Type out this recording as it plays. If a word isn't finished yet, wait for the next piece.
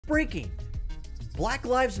breaking. Black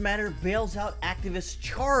Lives Matter bails out activists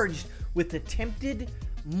charged with attempted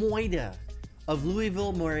moida of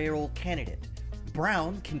Louisville mayoral candidate.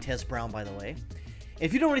 Brown, Kentez Brown, by the way.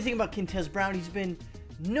 If you don't know anything about Kentez Brown, he's been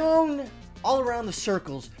known all around the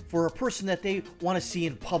circles for a person that they want to see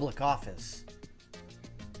in public office.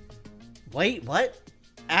 Wait, what?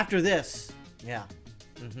 After this. Yeah.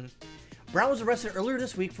 Brown was arrested earlier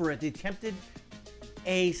this week for the attempted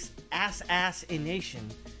assassination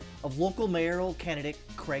of local mayoral candidate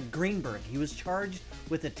Craig Greenberg. He was charged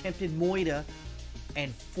with attempted moida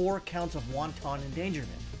and 4 counts of wanton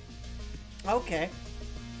endangerment. Okay.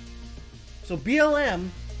 So BLM,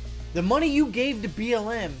 the money you gave to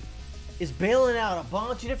BLM is bailing out a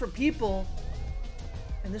bunch of different people.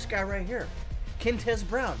 And this guy right here, Kentez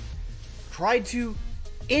Brown, tried to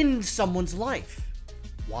end someone's life.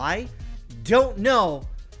 Why? Don't know.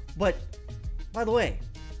 But, by the way,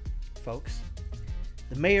 folks,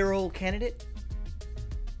 the mayoral candidate,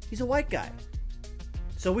 he's a white guy.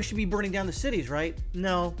 So we should be burning down the cities, right?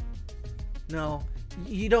 No. No.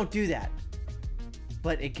 You don't do that.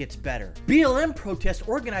 But it gets better. BLM protest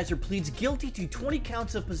organizer pleads guilty to 20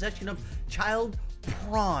 counts of possession of child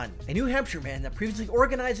prawn. A New Hampshire man that previously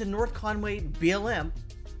organized a North Conway BLM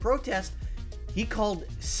protest he called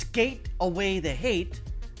Skate Away the Hate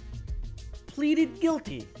pleaded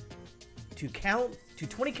guilty to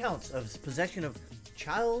 20 counts of possession of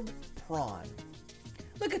child prawn.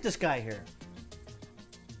 Look at this guy here.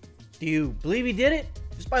 Do you believe he did it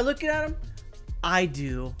just by looking at him? I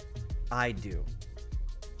do.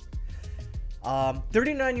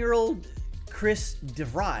 39-year-old Chris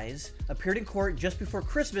DeVries appeared in court just before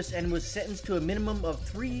Christmas and was sentenced to a minimum of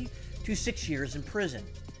 3 to 6 years in prison.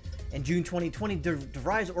 In June 2020,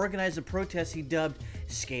 DeVries organized a protest he dubbed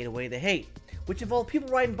Skate Away the Hate, which involved people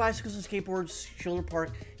riding bicycles and skateboards, Schiller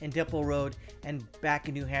Park and Depot Road, and back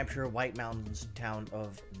in New Hampshire, White Mountains town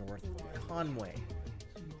of North Conway.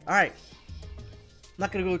 Alright, I'm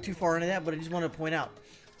not going to go too far into that, but I just want to point out,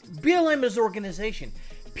 BLM is an organization.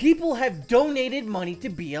 People have donated money to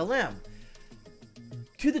BLM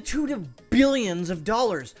to the tune of billions of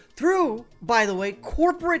dollars through, by the way,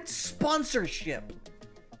 corporate sponsorship.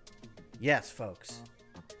 Yes, folks.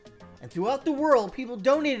 And throughout the world, people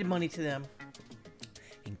donated money to them,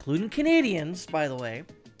 including Canadians, by the way.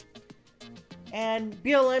 And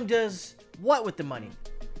BLM does what with the money?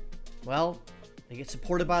 Well, they get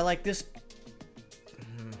supported by like this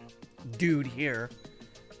dude here.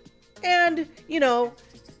 And, you know,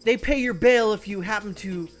 they pay your bail if you happen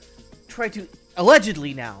to try to,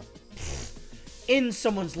 allegedly now, end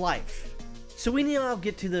someone's life. So we now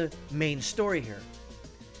get to the main story here.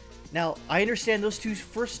 Now, I understand those two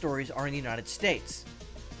first stories are in the United States.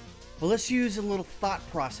 But let's use a little thought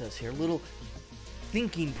process here, a little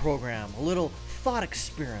thinking program, a little thought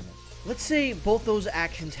experiment. Let's say both those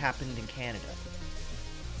actions happened in Canada.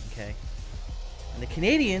 Okay? And the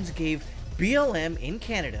Canadians gave BLM in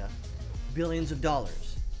Canada billions of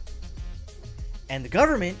dollars. And the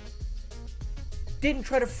government didn't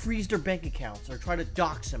try to freeze their bank accounts or try to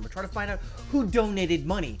dox them or try to find out who donated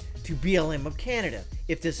money to BLM of Canada.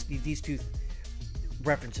 If these two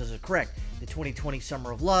references are correct. The 2020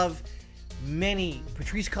 Summer of Love, many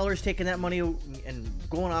Patrice Cullors taking that money and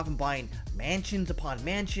going off and buying mansions upon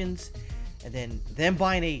mansions, and then them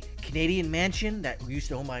buying a Canadian mansion that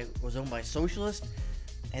was owned by a socialist,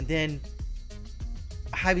 and then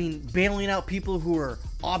bailing out people who are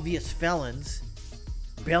obvious felons,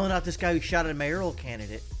 bailing out this guy who shot at a mayoral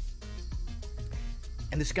candidate,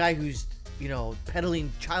 and this guy who's, you know,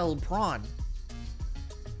 peddling child prawn.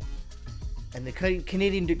 And the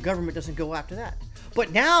Canadian government doesn't go after that.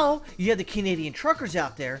 But now you have the Canadian truckers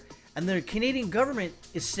out there, and the Canadian government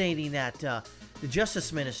is stating that the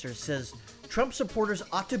Justice Minister says Trump supporters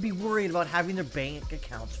ought to be worried about having their bank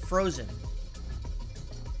accounts frozen.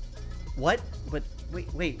 What? But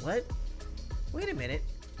wait, what? Wait a minute.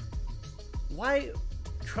 Why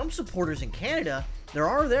Trump supporters in Canada? There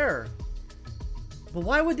are there. But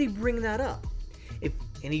why would they bring that up?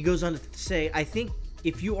 And he goes on to say, I think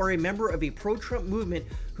if you are a member of a pro-Trump movement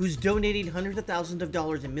who's donating hundreds of thousands of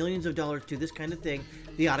dollars and millions of dollars to this kind of thing,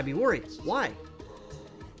 they ought to be worried. Why?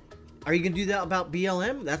 Are you going to do that about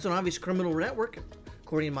BLM? That's an obvious criminal network,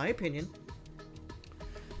 according to my opinion.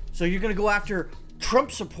 So you're going to go after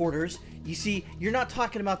Trump supporters. You see, you're not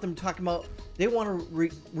talking about them talking about they want to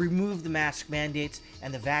remove the mask mandates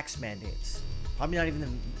and the vax mandates. Probably not even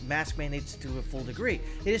the mask mandates to a full degree.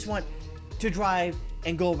 They just want to drive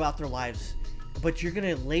and go about their lives. But you're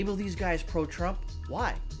going to label these guys pro-Trump?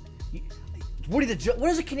 Why? What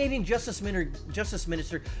is a Canadian Justice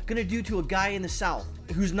Minister going to do to a guy in the South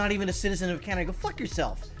who's not even a citizen of Canada? Go fuck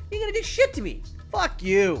yourself. You ain't gonna do shit to me. Fuck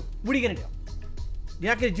you. What are you gonna do?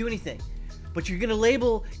 You're not gonna do anything. But you're gonna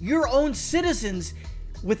label your own citizens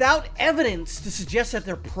without evidence to suggest that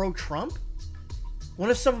they're pro-Trump? What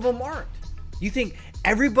if some of them aren't? You think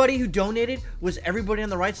everybody who donated was everybody on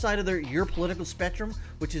the right side of your political spectrum,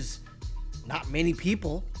 which is not many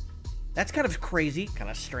people? That's kind of crazy, kind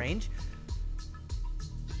of strange.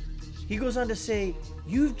 He goes on to say,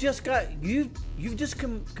 you've just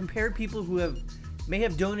compared people who may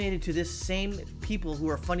have donated to this same people who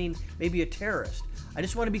are funding maybe a terrorist. I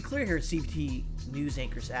just want to be clear here, CT News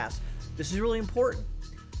anchors asked. This is really important.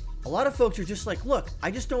 A lot of folks are just like, look,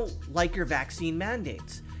 I just don't like your vaccine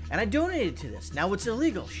mandates. And I donated to this. Now it's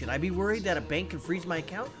illegal. Should I be worried that a bank can freeze my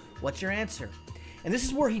account? What's your answer? And this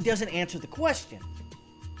is where he doesn't answer the question.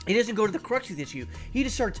 He doesn't go to the crux of the issue. He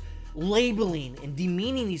just starts labeling and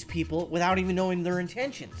demeaning these people without even knowing their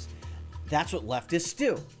intentions. That's what leftists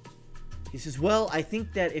do. He says, well, I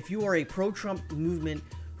think that if you are a pro-Trump movement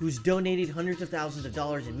who's donated hundreds of thousands of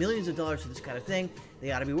dollars and millions of dollars to this kind of thing,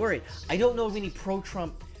 they ought to be worried. I don't know of any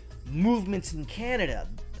pro-Trump movements in Canada.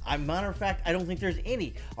 Matter of fact, I don't think there's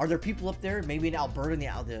any. Are there people up there, maybe in Alberta, in the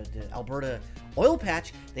Alberta oil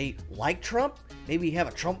patch, they like Trump? Maybe have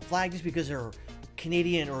a Trump flag just because they're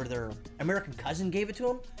Canadian or their American cousin gave it to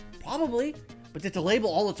them? Probably. But to label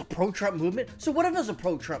all it's a pro-Trump movement? So what if it's a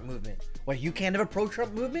pro-Trump movement? Well, you can't have a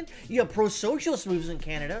pro-Trump movement? You have pro-socialist movements in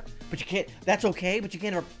Canada, but you can't, that's okay, but you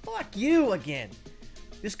can't have a, fuck you again.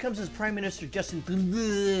 This comes as Prime Minister Justin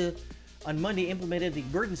Trudeau on Monday implemented the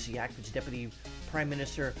Emergency Act, which Deputy Prime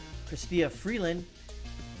Minister Chrystia Freeland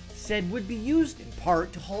said would be used in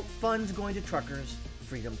part to halt funds going to truckers'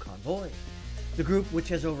 Freedom Convoy. The group, which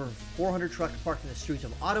has over 400 trucks parked in the streets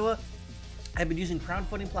of Ottawa, have been using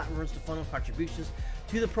crowdfunding platforms to funnel contributions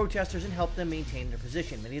to the protesters and help them maintain their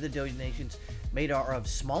position. Many of the donations made are of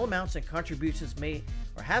small amounts, and contributions may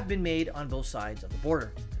or have been made on both sides of the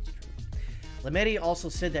border. Lametti also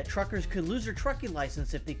said that truckers could lose their trucking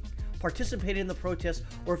license if they participated in the protest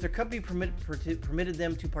or if their company permitted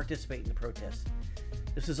them to participate in the protest.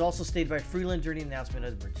 This was also stated by Freeland during the announcement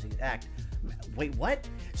of the Emergency Act. Wait, what?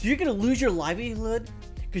 So you're going to lose your livelihood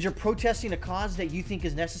because you're protesting a cause that you think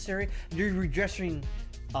is necessary? You're redressing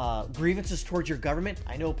grievances towards your government?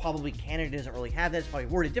 I know probably Canada doesn't really have that. It's probably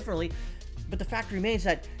worded differently. But the fact remains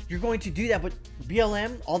that you're going to do that. But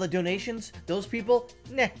BLM, all the donations, those people,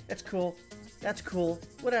 nah, that's cool. That's cool.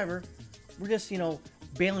 Whatever. We're just,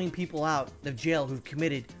 bailing people out of jail who've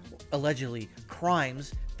committed, allegedly,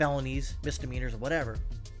 crimes, felonies, misdemeanors, or whatever.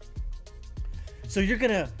 So you're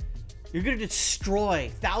gonna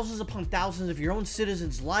destroy thousands upon thousands of your own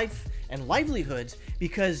citizens' life and livelihoods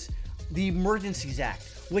because the Emergencies Act,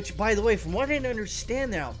 which, by the way, from what I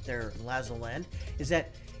understand out there in Lazo Land, is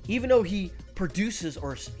that even though he produces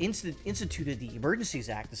or instituted the Emergencies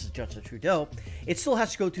Act, this is Justin Trudeau, it still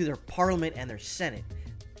has to go through their Parliament and their Senate,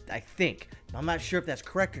 I think. I'm not sure if that's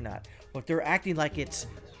correct or not, but they're acting like it's,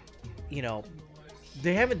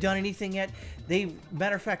 they haven't done anything yet.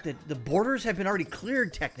 Matter of fact, the borders have been already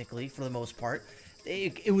cleared technically for the most part.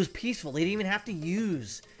 It was peaceful. They didn't even have to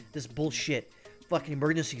use this bullshit fucking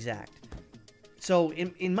Emergencies Act. So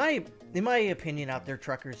in my opinion out there,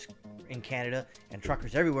 truckers in Canada and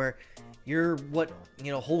truckers everywhere, you're what,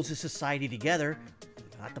 holds the society together,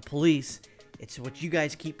 not the police. It's what you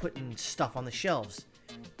guys keep putting stuff on the shelves.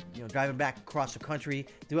 Driving back across the country,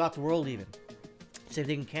 throughout the world even. Same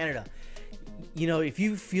thing in Canada. If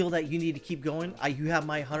you feel that you need to keep going, you have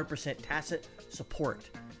my 100% tacit support.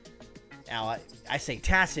 Now, I say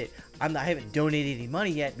tacit. I haven't donated any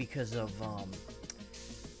money yet because of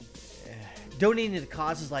donating to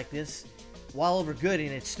causes like this. While over good,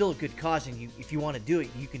 and it's still a good cause, and if you want to do it,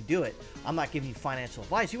 you can do it. I'm not giving you financial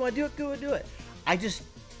advice. You want to do it, go and do it. I just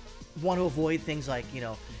want to avoid things like,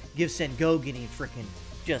 Give, Send, Go getting freaking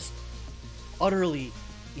just utterly,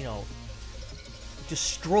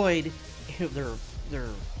 destroyed their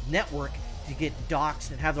network to get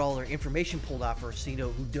doxxed and have all their information pulled off for so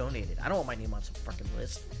who donated. I don't want my name on some fucking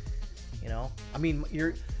list. I mean,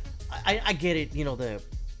 I get it.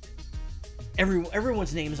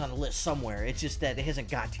 Everyone's name is on the list somewhere. It's just that it hasn't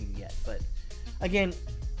got to you yet. But again,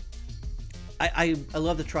 I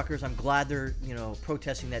love the truckers. I'm glad they're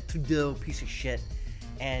protesting that Trudeau piece of shit.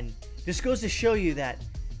 And this goes to show you that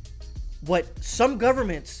what some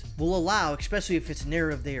governments will allow, especially if it's a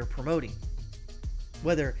narrative they are promoting,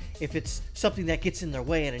 whether if it's something that gets in their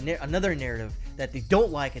way and another narrative that they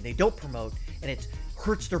don't like and they don't promote and it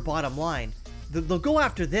hurts their bottom line, they'll go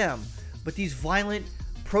after them. But these violent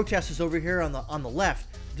protesters over here on the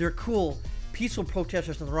left, they're cool. Peaceful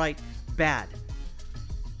protesters on the right, bad.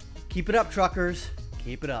 Keep it up, truckers.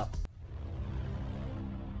 Keep it up.